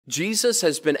Jesus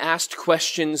has been asked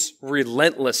questions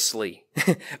relentlessly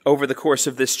over the course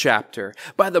of this chapter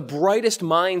by the brightest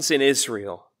minds in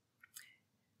Israel.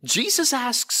 Jesus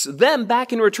asks them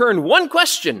back in return one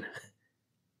question,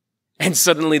 and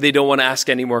suddenly they don't want to ask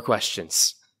any more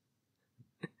questions.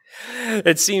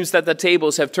 It seems that the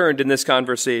tables have turned in this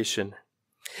conversation.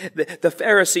 The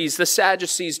Pharisees, the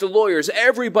Sadducees, the lawyers,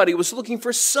 everybody was looking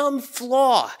for some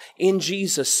flaw in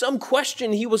Jesus, some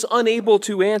question he was unable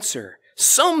to answer,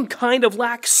 some kind of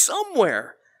lack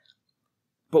somewhere.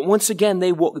 But once again,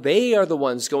 they are the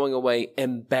ones going away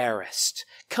embarrassed,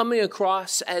 coming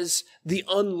across as the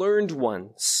unlearned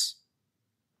ones.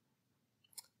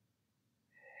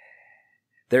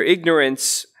 Their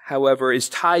ignorance, however, is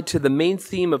tied to the main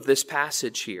theme of this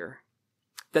passage here,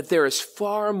 that there is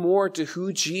far more to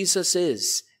who Jesus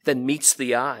is than meets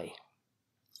the eye.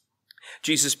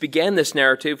 Jesus began this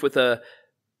narrative with a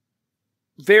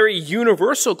very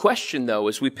universal question, though,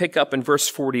 as we pick up in verse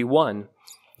 41.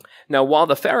 Now, while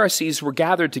the Pharisees were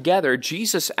gathered together,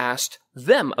 Jesus asked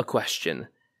them a question,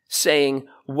 saying,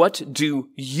 "What do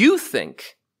you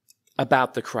think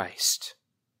about the Christ?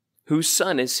 Whose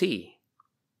son is he?"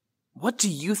 What do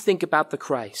you think about the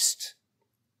Christ?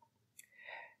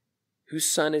 Whose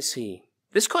son is he?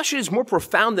 This question is more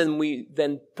profound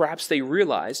than perhaps they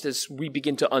realized as we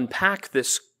begin to unpack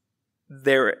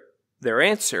their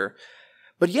answer.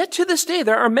 But yet to this day,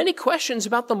 there are many questions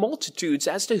about the multitudes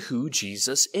as to who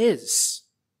Jesus is.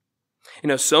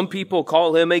 Some people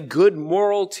call him a good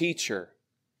moral teacher.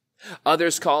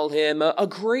 Others call him a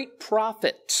great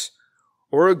prophet,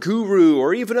 or a guru,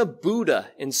 or even a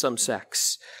Buddha in some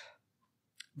sects.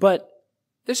 But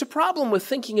there's a problem with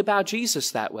thinking about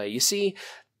Jesus that way. You see,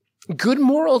 good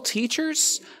moral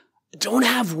teachers don't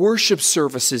have worship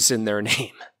services in their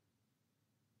name.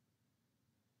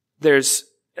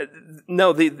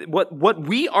 What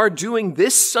we are doing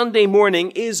this Sunday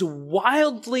morning is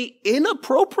wildly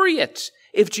inappropriate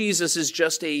if Jesus is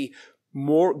just a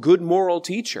good moral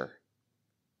teacher.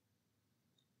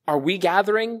 Are we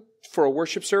gathering for a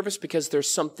worship service because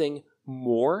there's something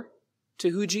more to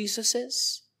who Jesus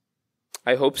is?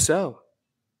 I hope so.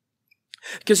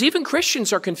 Because even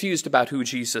Christians are confused about who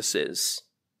Jesus is.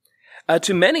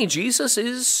 To many, Jesus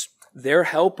is their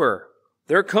helper,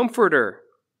 their comforter,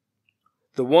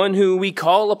 the one who we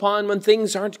call upon when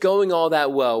things aren't going all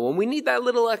that well, when we need that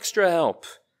little extra help.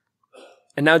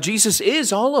 And now Jesus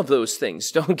is all of those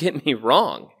things, don't get me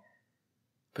wrong.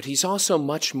 But he's also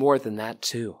much more than that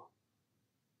too.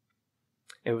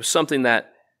 It was something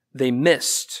that they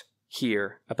missed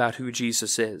here about who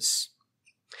Jesus is.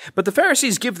 But the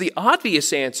Pharisees give the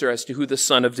obvious answer as to who the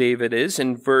Son of David is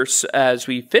as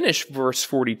we finish verse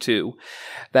 42,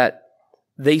 that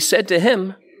they said to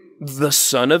him, "The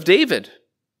Son of David."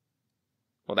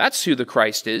 Well, that's who the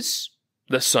Christ is,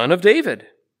 the Son of David.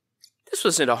 This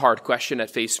wasn't a hard question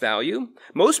at face value.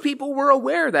 Most people were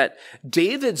aware that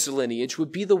David's lineage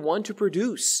would be the one to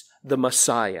produce the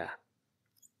Messiah.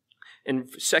 In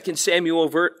 2 Samuel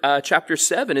chapter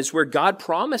 7 is where God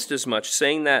promised as much,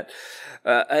 saying that,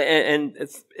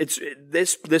 it's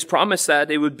this promise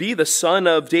that it would be the son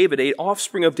of David, an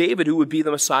offspring of David who would be the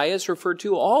Messiah, is referred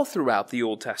to all throughout the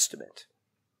Old Testament.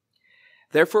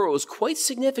 Therefore, it was quite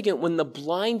significant when the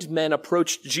blind men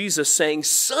approached Jesus saying,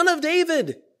 "Son of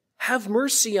David, have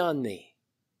mercy on me."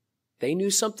 They knew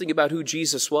something about who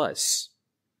Jesus was.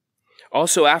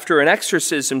 Also, after an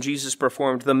exorcism Jesus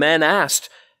performed, the men asked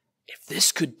if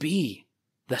this could be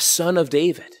the Son of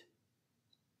David.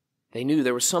 They knew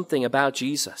there was something about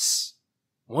Jesus,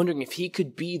 wondering if he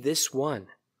could be this one.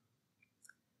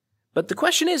 But the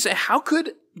question is, how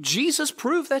could Jesus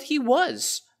prove that he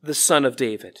was the Son of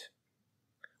David?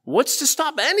 What's to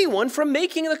stop anyone from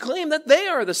making the claim that they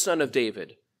are the Son of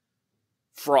David?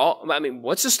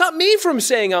 What's to stop me from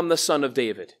saying I'm the Son of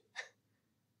David?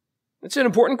 It's an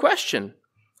important question.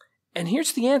 And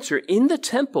here's the answer. In the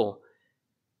temple,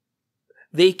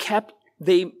 they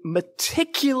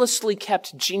meticulously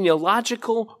kept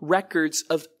genealogical records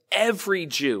of every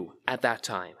Jew at that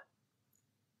time.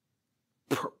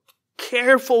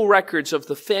 Careful records of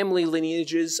the family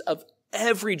lineages of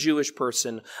every Jewish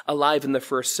person alive in the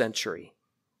first century.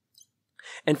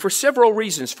 And for several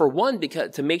reasons. For one,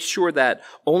 because to make sure that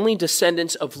only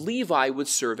descendants of Levi would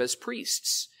serve as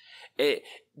priests.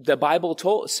 The Bible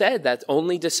said that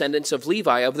only descendants of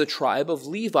Levi, of the tribe of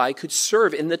Levi, could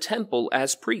serve in the temple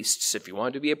as priests. If you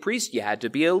wanted to be a priest, you had to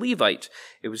be a Levite.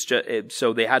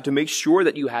 So they had to make sure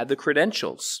that you had the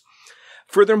credentials.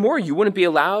 Furthermore, you wouldn't be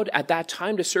allowed at that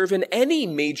time to serve in any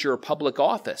major public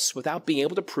office without being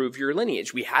able to prove your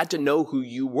lineage. We had to know who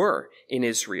you were in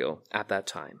Israel at that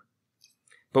time.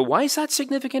 But why is that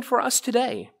significant for us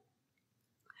today?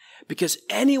 Because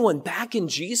anyone back in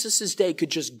Jesus' day could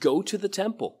just go to the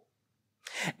temple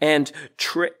and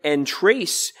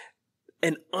trace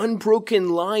an unbroken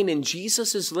line in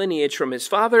Jesus' lineage from his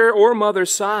father or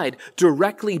mother's side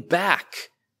directly back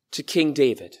to King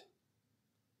David.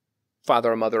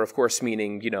 Father or mother, of course,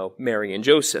 meaning, Mary and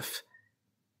Joseph.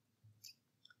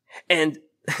 And,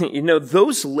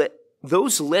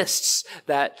 those lists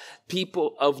that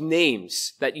people of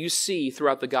names that you see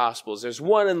throughout the Gospels, there's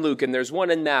one in Luke and there's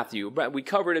one in Matthew, but we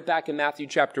covered it back in Matthew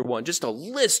chapter 1, just a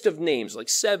list of names,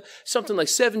 something like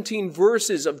 17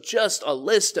 verses of just a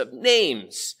list of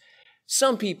names.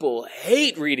 Some people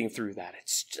hate reading through that.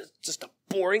 It's just a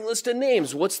boring list of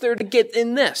names. What's there to get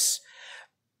in this?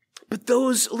 But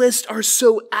those lists are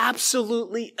so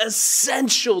absolutely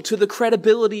essential to the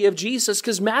credibility of Jesus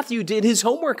because Matthew did his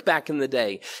homework back in the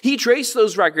day. He traced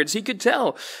those records. He could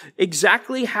tell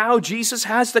exactly how Jesus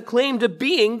has the claim to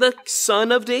being the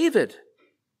son of David.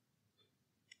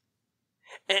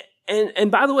 And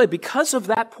by the way, because of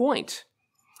that point,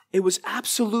 it was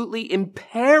absolutely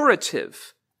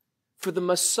imperative for the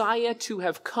Messiah to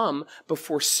have come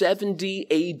before 70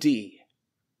 A.D.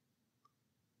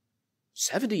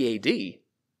 70 AD?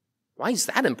 Why is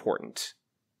that important?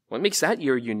 What makes that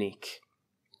year unique?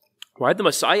 Why did the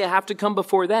Messiah have to come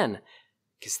before then?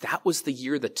 Because that was the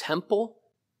year the temple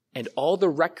and all the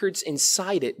records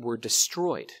inside it were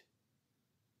destroyed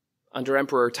under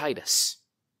Emperor Titus.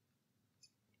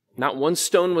 Not one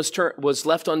stone was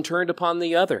left unturned upon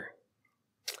the other.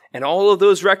 And all of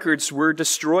those records were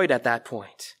destroyed at that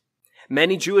point.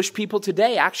 Many Jewish people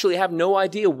today actually have no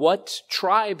idea what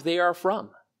tribe they are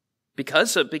from.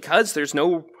 Because there's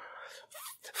no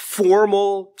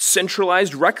formal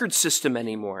centralized record system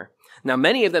anymore. Now,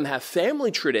 many of them have family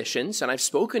traditions, and I've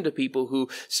spoken to people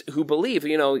who believe,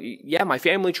 my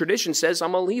family tradition says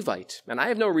I'm a Levite, and I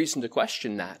have no reason to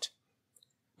question that.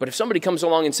 But if somebody comes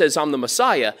along and says I'm the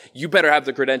Messiah, you better have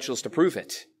the credentials to prove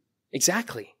it.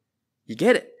 Exactly. You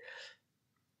get it.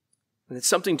 And it's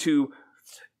something to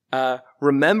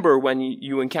remember when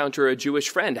you encounter a Jewish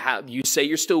friend. How you say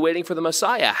you're still waiting for the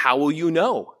Messiah. How will you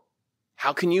know?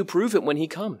 How can you prove it when he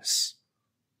comes?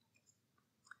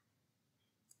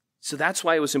 So that's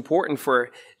why it was important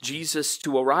for Jesus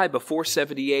to arrive before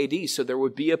 70 AD, so there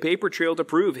would be a paper trail to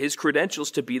prove his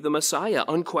credentials to be the Messiah,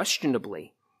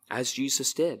 unquestionably, as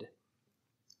Jesus did.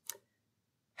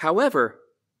 However,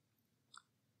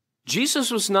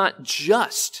 Jesus was not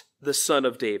just the son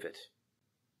of David.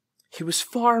 He was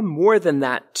far more than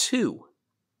that too.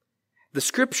 The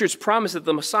scriptures promise that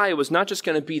the Messiah was not just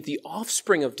going to be the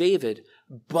offspring of David,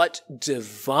 but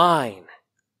divine.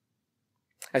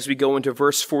 As we go into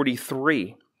verse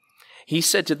 43, he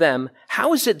said to them,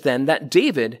 "How is it then that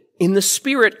David in the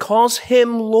Spirit calls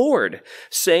him Lord,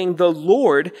 saying, 'The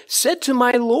Lord said to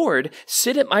my Lord,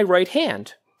 sit at my right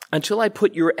hand until I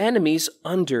put your enemies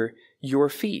under your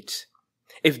feet?'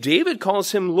 If David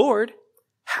calls him Lord,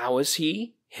 how is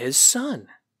he his son?"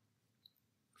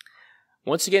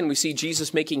 Once again, we see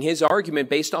Jesus making his argument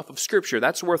based off of Scripture.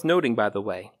 That's worth noting, by the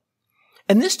way.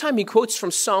 And this time he quotes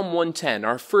from Psalm 110,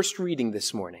 our first reading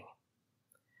this morning,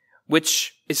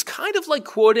 which is kind of like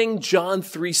quoting John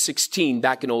 3:16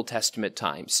 back in Old Testament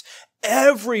times.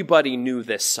 Everybody knew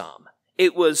this psalm.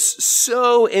 It was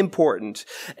so important.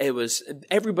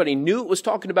 Everybody knew it was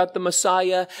talking about the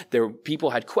Messiah. People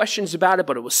had questions about it,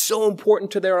 but it was so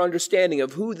important to their understanding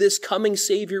of who this coming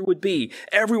Savior would be.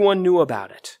 Everyone knew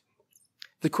about it.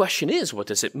 The question is, what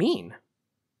does it mean?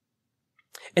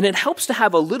 And it helps to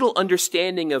have a little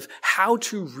understanding of how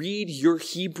to read your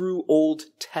Hebrew Old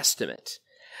Testament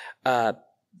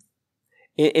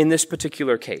in this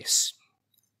particular case.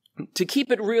 To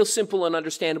keep it real simple and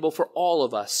understandable for all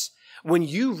of us, when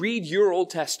you read your Old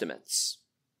Testaments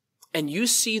and you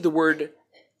see the word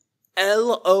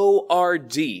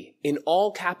L-O-R-D in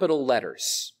all capital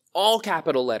letters,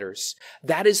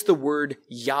 that is the word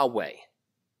Yahweh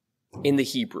in the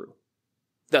Hebrew.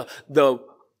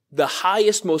 The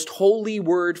highest, most holy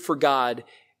word for God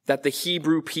that the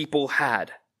Hebrew people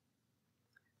had.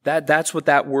 That's what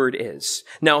that word is.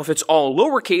 Now, if it's all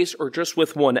lowercase or just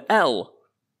with one L,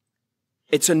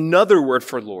 it's another word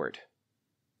for Lord.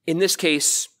 In this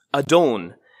case,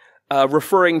 Adon,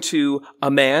 referring to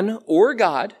a man or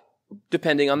God,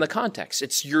 depending on the context.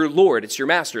 It's your Lord, it's your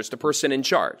master, it's the person in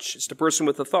charge, it's the person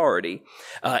with authority.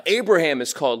 Abraham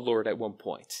is called Lord at one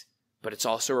point, but it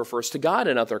also refers to God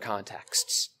in other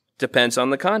contexts. Depends on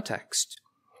the context.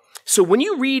 So when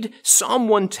you read Psalm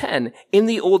 110 in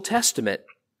the Old Testament,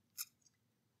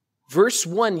 verse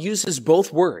 1 uses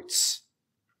both words.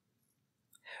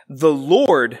 The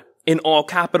Lord in all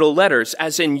capital letters,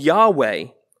 as in Yahweh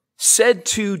said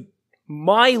to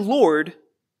my Lord,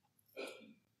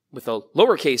 with a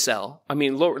lowercase l,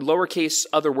 lowercase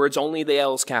other words, only the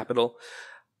L is capital,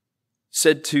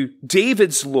 said to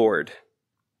David's Lord,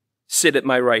 sit at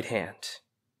my right hand,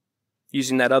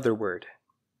 using that other word.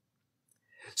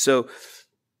 So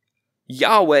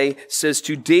Yahweh says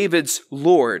to David's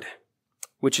Lord,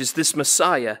 which is this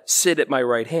Messiah, sit at my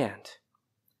right hand.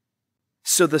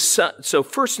 So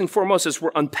first and foremost, as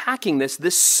we're unpacking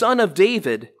this son of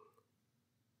David,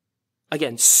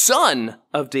 again, son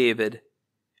of David,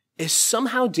 is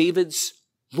somehow David's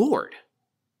Lord.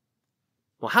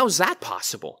 Well, how is that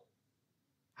possible?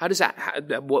 How does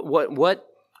that,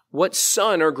 what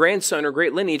son or grandson or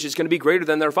great lineage is going to be greater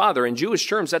than their father? In Jewish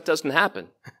terms, that doesn't happen.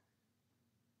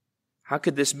 How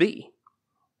could this be?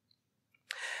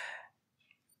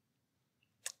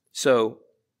 So,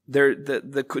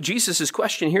 Jesus'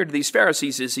 question here to these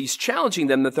Pharisees is he's challenging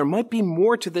them that there might be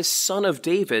more to this son of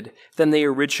David than they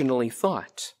originally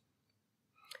thought.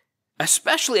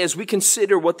 Especially as we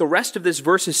consider what the rest of this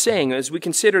verse is saying, as we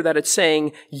consider that it's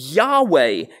saying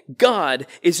Yahweh, God,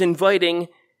 is inviting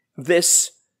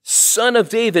this son of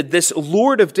David, this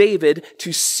Lord of David,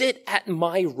 to sit at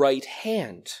my right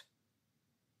hand.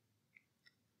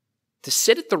 To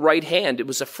sit at the right hand, it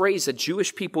was a phrase that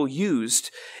Jewish people used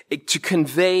to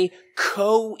convey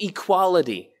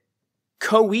co-equality,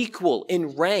 co-equal in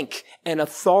rank and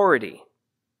authority.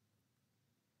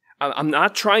 I'm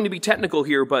not trying to be technical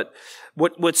here, but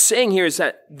what's saying here is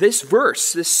that this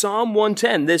verse, this Psalm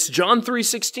 110, this John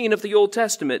 3:16 of the Old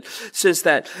Testament says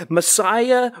that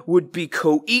Messiah would be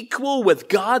co-equal with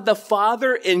God the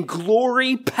Father in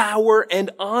glory, power,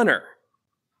 and honor.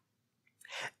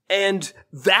 And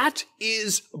that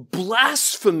is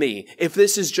blasphemy if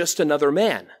this is just another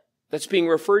man that's being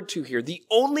referred to here. The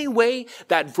only way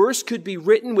that verse could be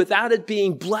written without it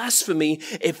being blasphemy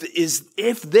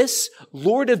if this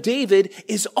Lord of David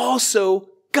is also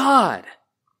God.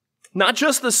 Not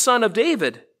just the Son of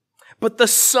David, but the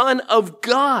Son of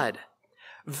God.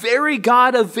 Very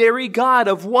God,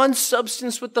 of one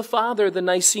substance with the Father, the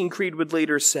Nicene Creed would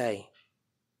later say.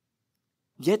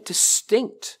 Yet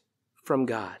distinct from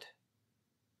God.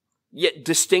 Yet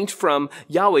distinct from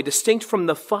Yahweh, distinct from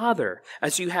the Father.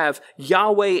 As you have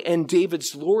Yahweh and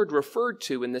David's Lord referred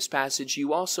to in this passage,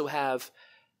 you also have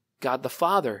God the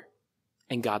Father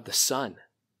and God the Son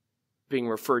being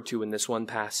referred to in this one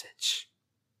passage.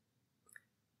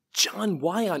 John,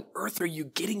 why on earth are you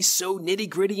getting so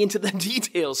nitty-gritty into the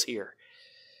details here?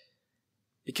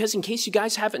 Because in case you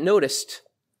guys haven't noticed,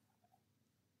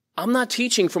 I'm not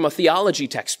teaching from a theology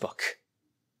textbook.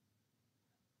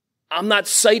 I'm not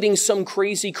citing some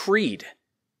crazy creed.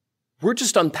 We're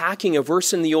just unpacking a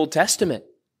verse in the Old Testament.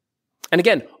 And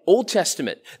again, Old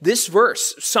Testament, this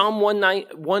verse, Psalm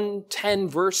 110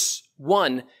 verse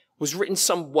 1, was written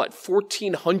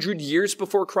 1,400 years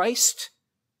before Christ?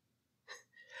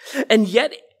 And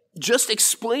yet, just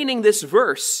explaining this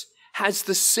verse has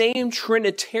the same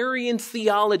Trinitarian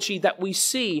theology that we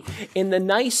see in the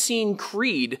Nicene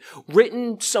Creed,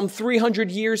 written some 300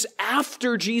 years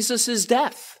after Jesus'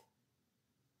 death.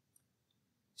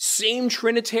 Same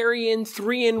Trinitarian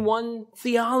 3-in-1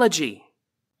 theology.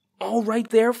 All right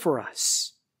there for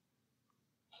us.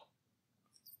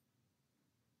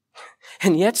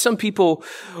 And yet some people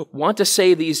want to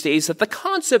say these days that the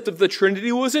concept of the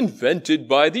Trinity was invented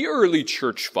by the early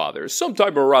church fathers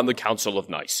sometime around the Council of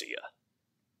Nicaea.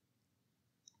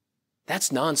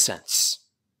 That's nonsense.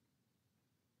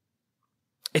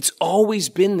 It's always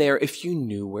been there if you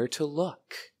knew where to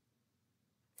look.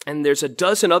 And there's a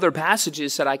dozen other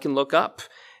passages that I can look up.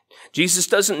 Jesus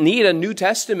doesn't need a New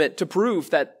Testament to prove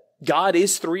that God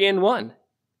is 3-in-1.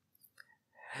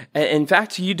 In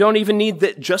fact, you don't even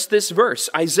need just this verse.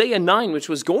 Isaiah 9, which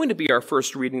was going to be our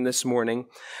first reading this morning,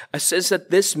 says that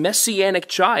this messianic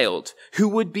child who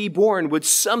would be born would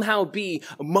somehow be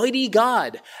mighty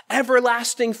God,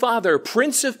 everlasting Father,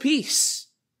 Prince of Peace.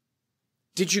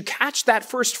 Did you catch that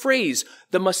first phrase?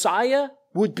 The Messiah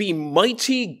would be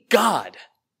mighty God.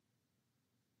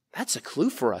 That's a clue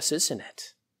for us, isn't it?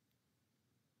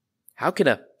 How can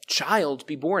a child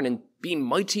be born and be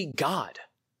mighty God?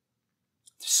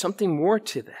 There's something more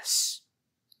to this.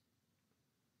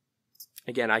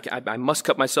 Again, I must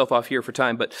cut myself off here for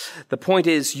time, but the point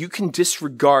is you can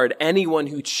disregard anyone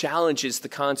who challenges the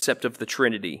concept of the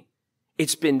Trinity.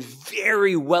 It's been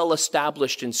very well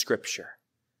established in Scripture.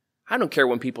 I don't care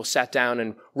when people sat down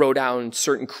and wrote down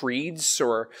certain creeds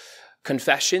or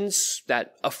confessions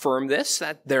that affirm this,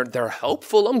 that they're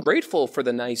helpful. I'm grateful for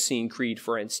the Nicene Creed,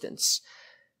 for instance.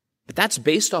 But that's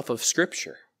based off of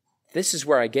Scripture. This is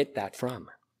where I get that from.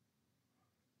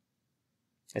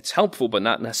 It's helpful, but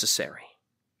not necessary.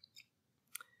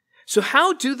 So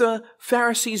how do the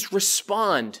Pharisees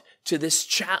respond to this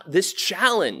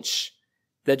challenge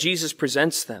that Jesus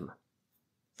presents them?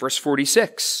 Verse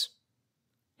 46,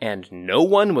 and no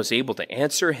one was able to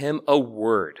answer him a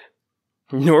word,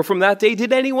 nor from that day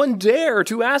did anyone dare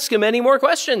to ask him any more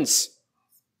questions.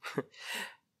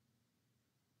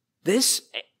 This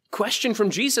question from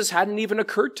Jesus hadn't even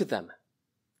occurred to them.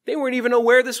 They weren't even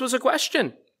aware this was a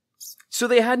question, so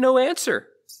they had no answer.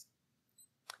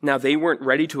 Now, they weren't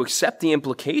ready to accept the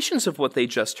implications of what they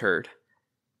just heard,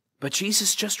 but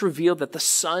Jesus just revealed that the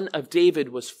Son of David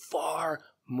was far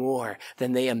more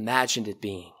than they imagined it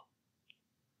being.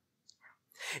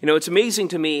 You know, it's amazing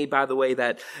to me, by the way,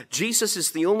 that Jesus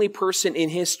is the only person in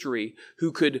history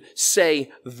who could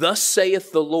say, "Thus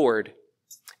saith the Lord,"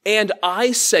 and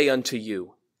 "I say unto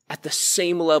you," at the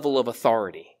same level of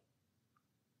authority.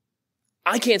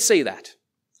 I can't say that.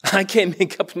 I can't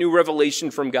make up new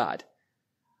revelation from God.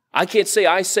 I can't say,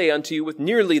 "I say unto you," with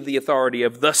nearly the authority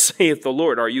of "Thus saith the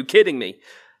Lord." Are you kidding me?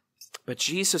 But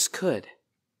Jesus could.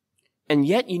 And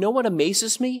yet, you know what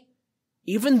amazes me?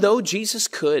 Even though Jesus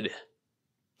could,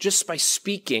 just by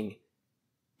speaking,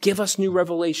 give us new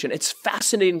revelation, it's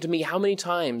fascinating to me how many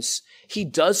times he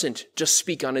doesn't just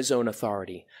speak on his own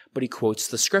authority, but he quotes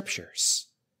the scriptures.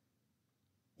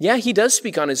 Yeah, he does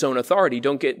speak on his own authority.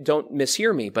 Don't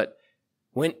mishear me, but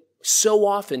so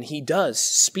often he does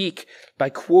speak by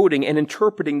quoting and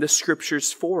interpreting the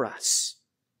scriptures for us.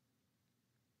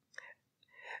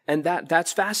 And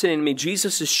that's fascinating to me.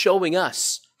 Jesus is showing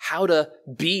us how to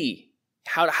be,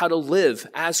 how to live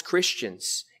as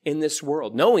Christians in this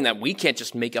world, knowing that we can't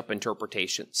just make up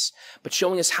interpretations, but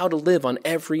showing us how to live on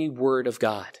every word of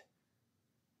God.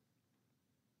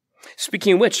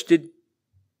 Speaking of which,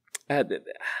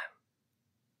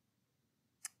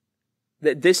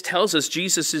 this tells us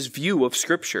Jesus' view of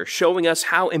Scripture, showing us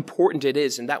how important it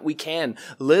is and that we can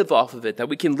live off of it, that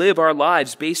we can live our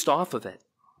lives based off of it.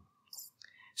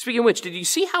 Speaking of which, did you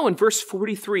see how in verse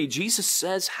 43, Jesus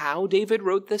says how David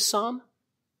wrote this psalm?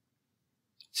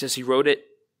 It says he wrote it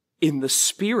in the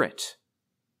Spirit,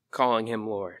 calling him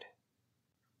Lord.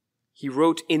 He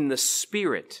wrote in the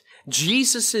Spirit.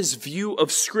 Jesus' view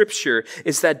of Scripture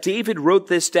is that David wrote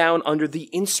this down under the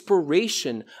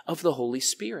inspiration of the Holy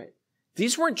Spirit.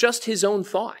 These weren't just his own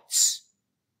thoughts.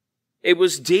 It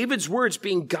was David's words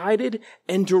being guided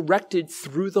and directed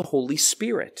through the Holy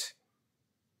Spirit,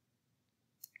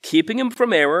 keeping him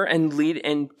from error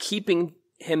and keeping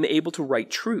him able to write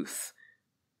truth.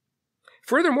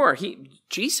 Furthermore,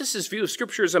 Jesus' view of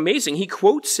Scripture is amazing. He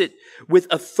quotes it with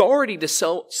authority to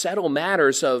settle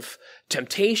matters of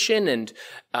temptation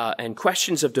and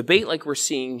questions of debate like we're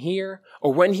seeing here.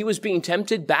 Or when he was being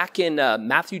tempted back in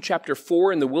Matthew chapter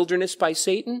 4 in the wilderness by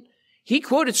Satan, he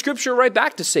quoted Scripture right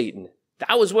back to Satan.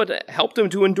 That was what helped him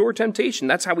to endure temptation.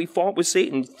 That's how he fought with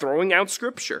Satan, throwing out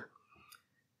Scripture.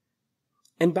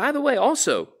 And by the way,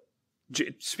 also,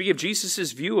 speaking of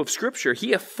Jesus' view of Scripture,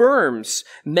 he affirms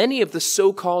many of the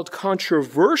so-called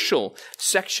controversial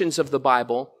sections of the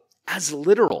Bible as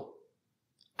literal,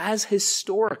 as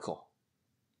historical.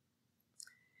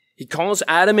 He calls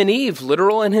Adam and Eve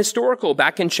literal and historical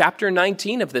back in chapter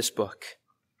 19 of this book.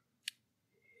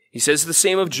 He says the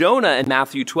same of Jonah in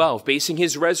Matthew 12, basing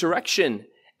his resurrection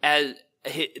as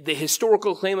the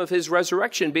historical claim of his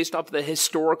resurrection based off the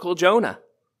historical Jonah.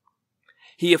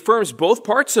 He affirms both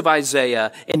parts of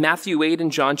Isaiah in Matthew 8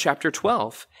 and John chapter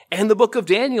 12, and the book of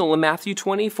Daniel in Matthew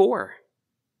 24.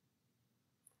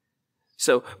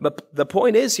 So, but the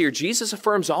point is here, Jesus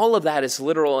affirms all of that as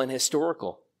literal and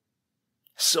historical.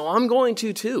 So I'm going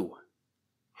to too.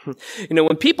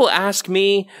 When people ask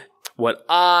me what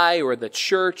I or the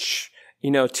church,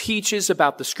 teaches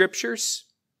about the Scriptures,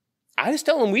 I just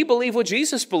tell them we believe what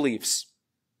Jesus believes.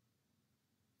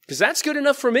 Because that's good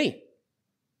enough for me.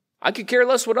 I could care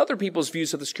less what other people's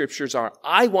views of the Scriptures are.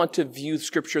 I want to view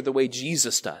Scripture the way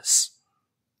Jesus does.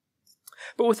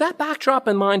 But with that backdrop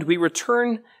in mind, we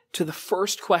return to the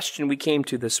first question we came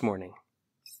to this morning.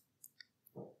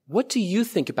 What do you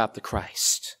think about the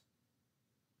Christ?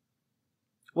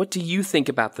 What do you think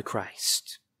about the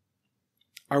Christ?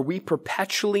 Are we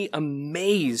perpetually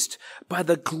amazed by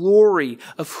the glory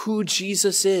of who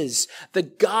Jesus is, the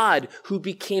God who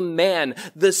became man,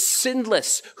 the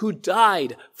sinless who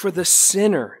died for the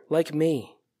sinner like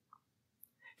me?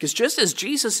 Because just as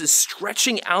Jesus is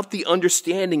stretching out the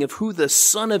understanding of who the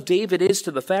Son of David is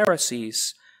to the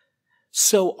Pharisees,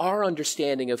 so our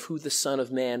understanding of who the Son of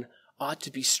Man ought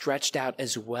to be stretched out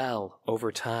as well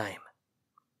over time.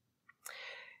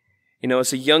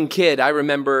 As a young kid, I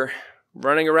remember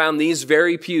running around these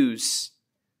very pews,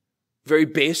 very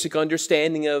basic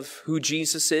understanding of who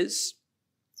Jesus is.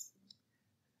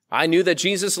 I knew that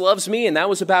Jesus loves me, and that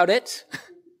was about it.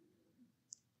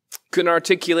 Couldn't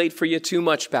articulate for you too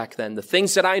much back then. The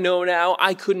things that I know now,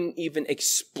 I couldn't even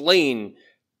explain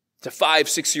to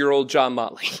 5-6-year-old John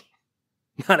Mottley.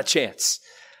 Not a chance.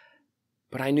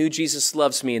 But I knew Jesus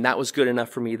loves me, and that was good enough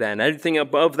for me then. Anything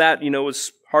above that,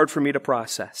 was hard for me to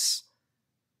process.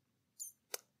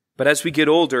 But as we get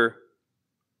older,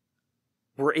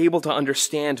 we're able to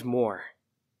understand more.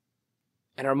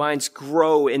 And our minds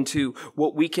grow into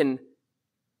what we can...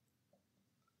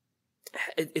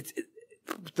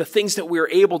 the things that we're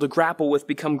able to grapple with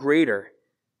become greater.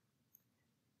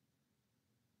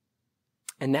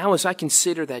 And now as I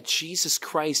consider that Jesus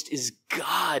Christ is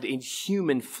God in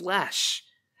human flesh,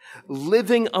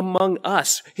 living among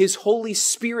us, his Holy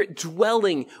Spirit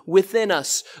dwelling within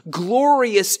us,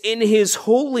 glorious in his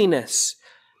holiness,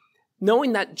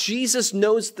 knowing that Jesus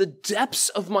knows the depths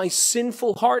of my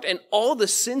sinful heart and all the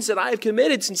sins that I have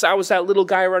committed since I was that little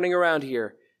guy running around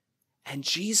here. And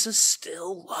Jesus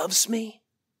still loves me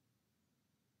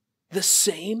the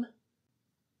same.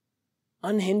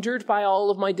 Unhindered by all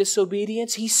of my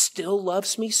disobedience, he still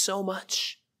loves me so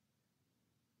much.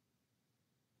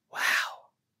 Wow.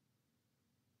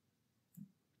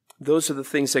 Those are the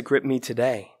things that grip me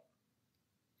today.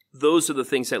 Those are the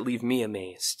things that leave me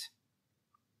amazed.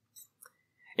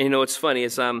 And it's funny,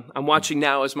 as I'm watching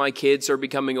now as my kids are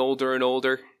becoming older and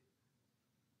older.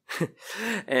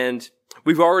 And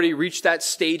we've already reached that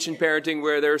stage in parenting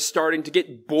where they're starting to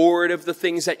get bored of the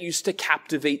things that used to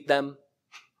captivate them.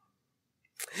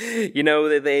 They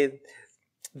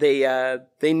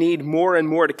need more and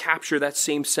more to capture that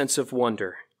same sense of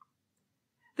wonder.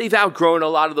 They've outgrown a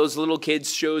lot of those little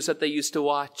kids shows that they used to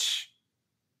watch.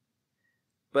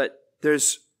 But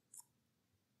there's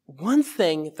one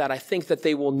thing that I think that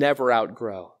they will never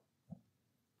outgrow.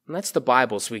 And that's the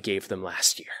Bibles we gave them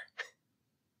last year.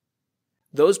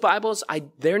 Those Bibles,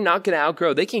 they're not going to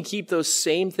outgrow. They can keep those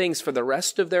same things for the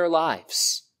rest of their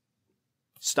lives.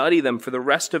 Study them for the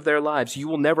rest of their lives. You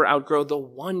will never outgrow the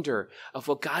wonder of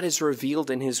what God has revealed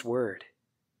in his word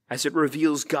as it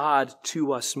reveals God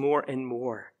to us more and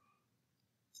more.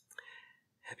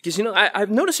 Because,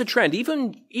 I've noticed a trend,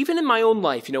 even in my own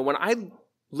life, when I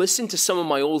listen to some of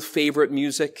my old favorite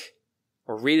music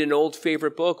or read an old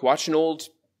favorite book, watch an old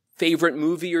favorite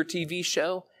movie or TV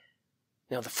show.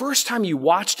 Now, the first time you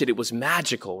watched it, it was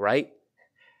magical, right?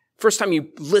 First time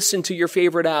you listened to your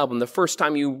favorite album, the first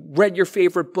time you read your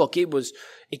favorite book,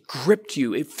 it gripped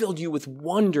you. It filled you with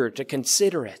wonder to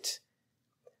consider it.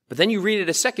 But then you read it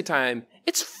a second time,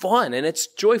 it's fun and it's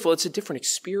joyful. It's a different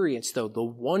experience, though. The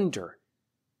wonder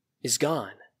is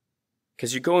gone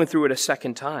because you're going through it a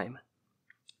second time.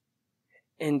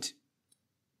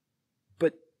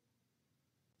 But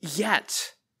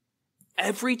yet,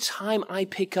 every time I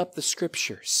pick up the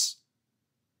scriptures,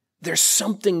 there's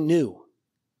something new.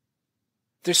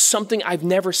 There's something I've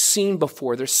never seen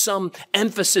before. There's some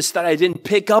emphasis that I didn't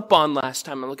pick up on last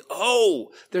time. I'm like,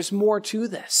 oh, there's more to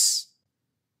this.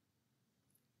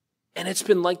 And it's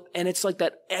like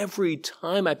that every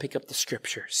time I pick up the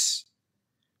scriptures.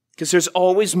 Because there's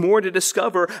always more to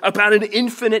discover about an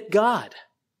infinite God.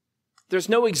 There's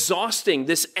no exhausting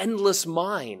this endless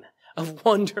mine of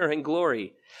wonder and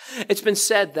glory. It's been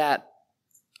said that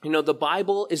the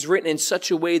Bible is written in such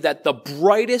a way that the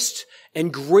brightest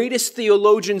and greatest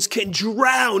theologians can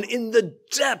drown in the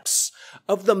depths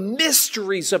of the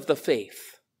mysteries of the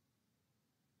faith.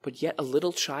 But yet a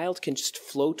little child can just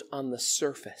float on the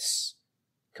surface,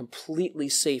 completely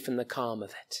safe in the calm of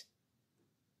it.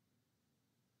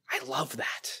 I love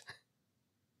that.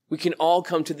 We can all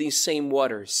come to these same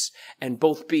waters and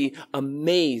both be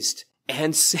amazed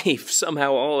and safe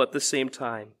somehow all at the same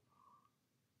time.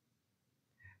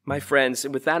 My friends,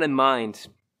 with that in mind,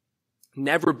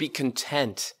 never be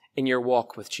content in your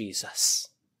walk with Jesus.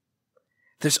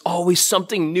 There's always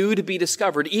something new to be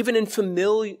discovered, even in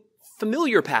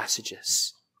familiar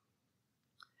passages.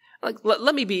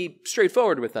 Let me be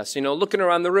straightforward with us. Looking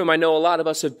around the room, I know a lot of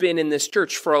us have been in this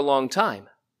church for a long time.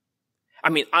 I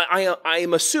mean, I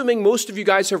am assuming most of you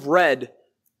guys have read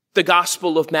the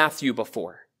Gospel of Matthew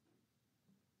before.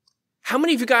 How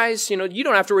many of you guys, you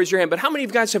don't have to raise your hand, but how many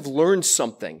of you guys have learned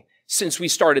something since we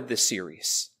started this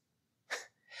series?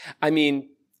 I mean,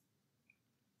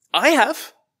 I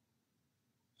have.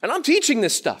 And I'm teaching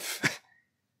this stuff.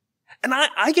 And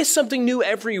I get something new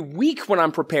every week when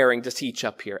I'm preparing to teach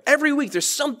up here. Every week there's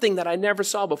something that I never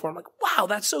saw before. I'm like, wow,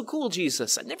 that's so cool,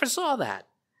 Jesus. I never saw that.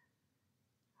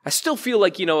 I still feel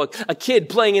like, a kid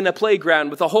playing in a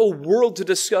playground with a whole world to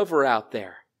discover out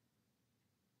there.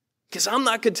 Because I'm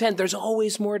not content. There's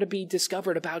always more to be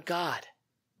discovered about God.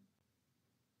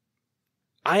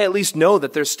 I at least know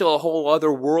that there's still a whole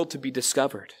other world to be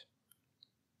discovered.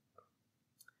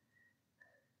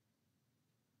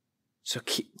 So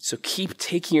keep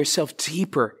taking yourself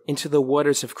deeper into the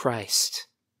waters of Christ.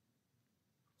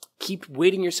 Keep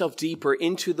wading yourself deeper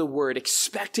into the Word,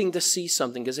 expecting to see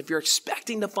something, because if you're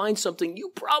expecting to find something,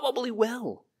 you probably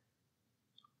will.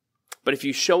 But if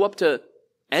you show up to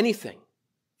anything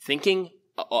thinking,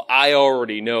 oh, I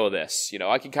already know this,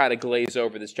 I can kind of glaze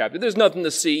over this chapter, there's nothing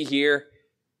to see here,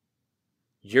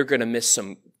 you're going to miss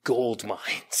some gold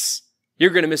mines. You're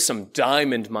going to miss some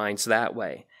diamond mines that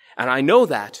way. And I know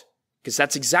that because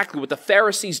that's exactly what the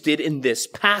Pharisees did in this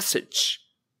passage.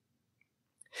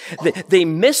 They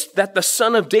missed that the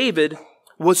Son of David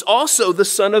was also the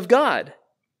Son of God.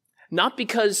 Not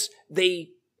because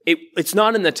it's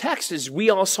not in the text as we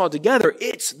all saw together.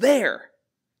 It's there.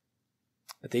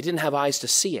 But they didn't have eyes to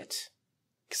see it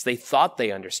because they thought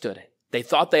they understood it. They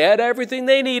thought they had everything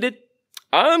they needed.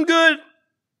 I'm good.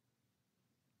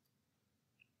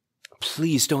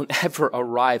 Please don't ever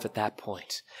arrive at that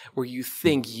point where you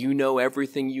think you know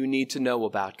everything you need to know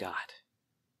about God.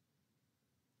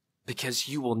 Because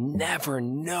you will never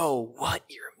know what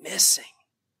you're missing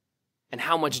and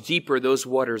how much deeper those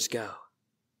waters go.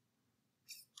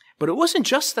 But it wasn't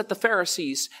just that the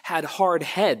Pharisees had hard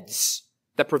heads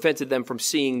that prevented them from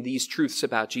seeing these truths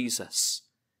about Jesus.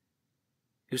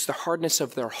 It was the hardness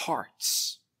of their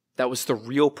hearts that was the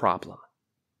real problem.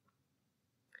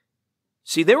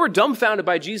 See, they were dumbfounded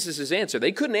by Jesus' answer.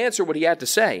 They couldn't answer what he had to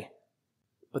say,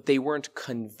 but they weren't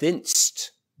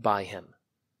convinced by him.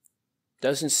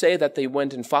 Doesn't say that they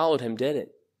went and followed him, did it?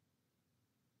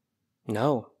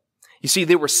 No. You see,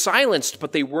 they were silenced,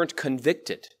 but they weren't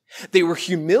convicted. They were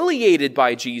humiliated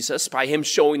by Jesus, by him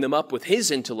showing them up with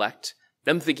his intellect,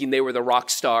 them thinking they were the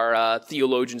rock star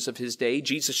theologians of his day.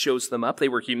 Jesus shows them up. They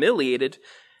were humiliated,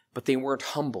 but they weren't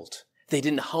humbled. They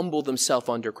didn't humble themselves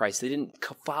under Christ. They didn't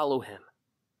follow him.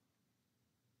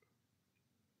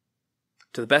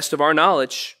 To the best of our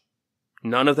knowledge,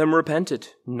 none of them repented.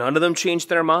 None of them changed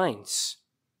their minds,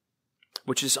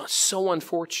 which is so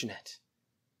unfortunate.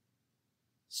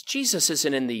 Jesus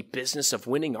isn't in the business of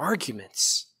winning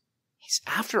arguments. He's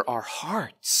after our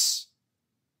hearts.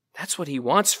 That's what he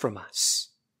wants from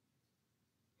us.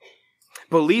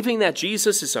 Believing that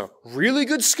Jesus is a really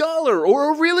good scholar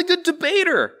or a really good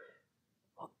debater,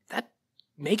 well, that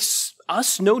makes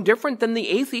us no different than the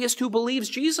atheist who believes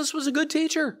Jesus was a good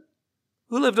teacher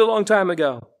who lived a long time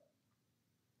ago.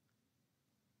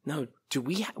 No,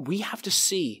 we have to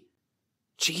see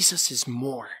Jesus is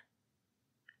more.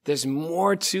 There's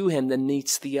more to him than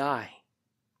meets the eye.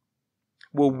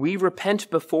 Will we repent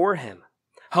before him,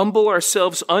 humble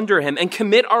ourselves under him, and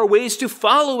commit our ways to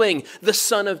following the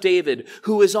Son of David,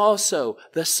 who is also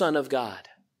the Son of God?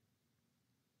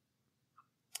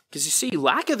 Because you see,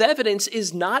 lack of evidence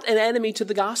is not an enemy to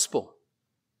the gospel.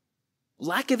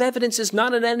 Lack of evidence is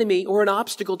not an enemy or an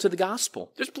obstacle to the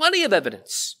gospel. There's plenty of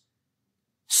evidence.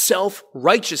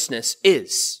 Self-righteousness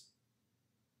is.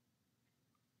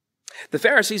 The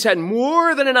Pharisees had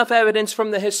more than enough evidence from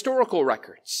the historical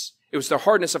records. It was their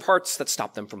hardness of hearts that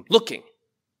stopped them from looking.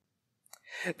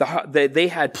 They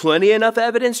had plenty enough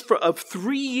evidence of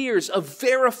 3 years of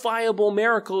verifiable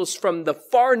miracles from the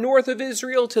far north of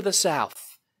Israel to the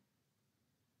south.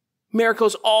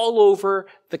 Miracles all over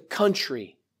the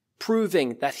country,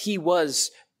 proving that he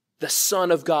was the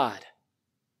Son of God.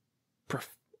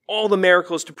 All the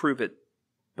miracles to prove it,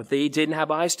 but they didn't have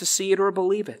eyes to see it or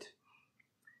believe it.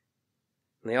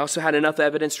 And they also had enough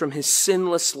evidence from his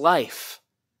sinless life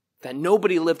that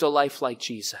nobody lived a life like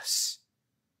Jesus.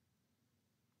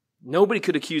 Nobody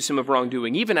could accuse him of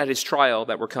wrongdoing, even at his trial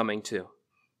that we're coming to.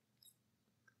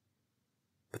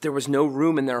 But there was no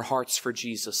room in their hearts for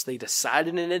Jesus. They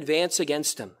decided in advance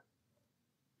against him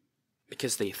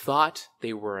because they thought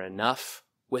they were enough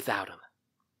without him.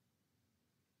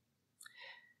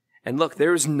 And look,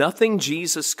 there is nothing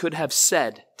Jesus could have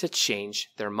said to change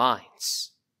their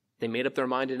minds. They made up their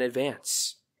mind in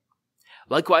advance.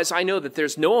 Likewise, I know that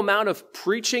there's no amount of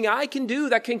preaching I can do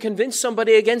that can convince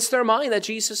somebody against their mind that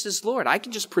Jesus is Lord. I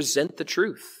can just present the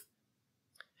truth.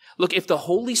 Look, if the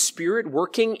Holy Spirit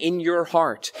working in your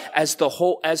heart as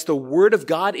the Word of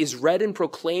God is read and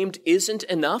proclaimed isn't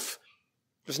enough,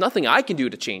 there's nothing I can do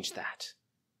to change that.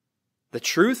 The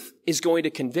truth is going to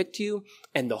convict you,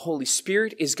 and the Holy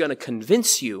Spirit is going to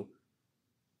convince you,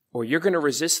 or you're going to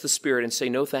resist the Spirit and say,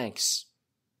 no thanks.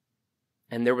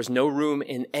 And there was no room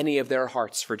in any of their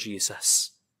hearts for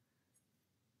Jesus.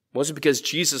 It wasn't because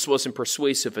Jesus wasn't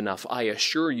persuasive enough. I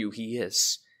assure you he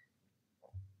is.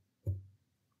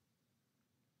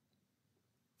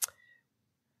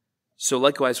 So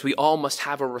likewise, we all must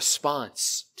have a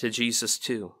response to Jesus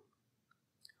too.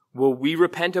 Will we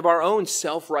repent of our own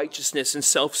self-righteousness and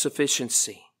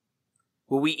self-sufficiency?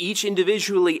 Will we each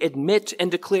individually admit and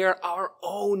declare our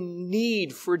own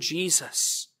need for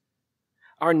Jesus,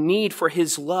 our need for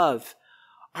his love,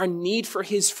 our need for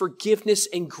his forgiveness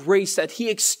and grace that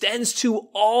he extends to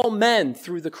all men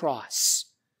through the cross?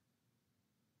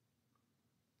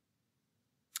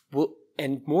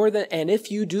 And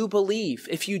if you do believe,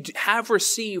 if you have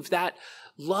received that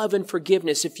love and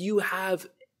forgiveness, if you have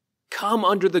come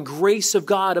under the grace of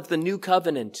God of the new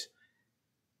covenant,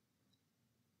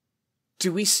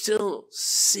 do we still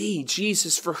see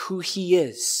Jesus for who he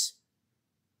is?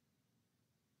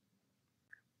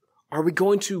 Are we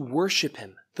going to worship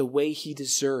him the way he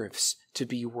deserves to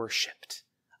be worshiped,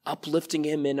 uplifting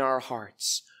him in our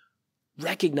hearts,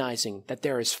 recognizing that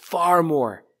there is far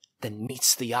more than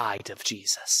meets the eye of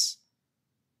Jesus?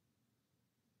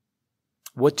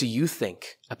 What do you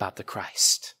think about the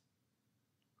Christ?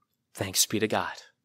 Thanks be to God.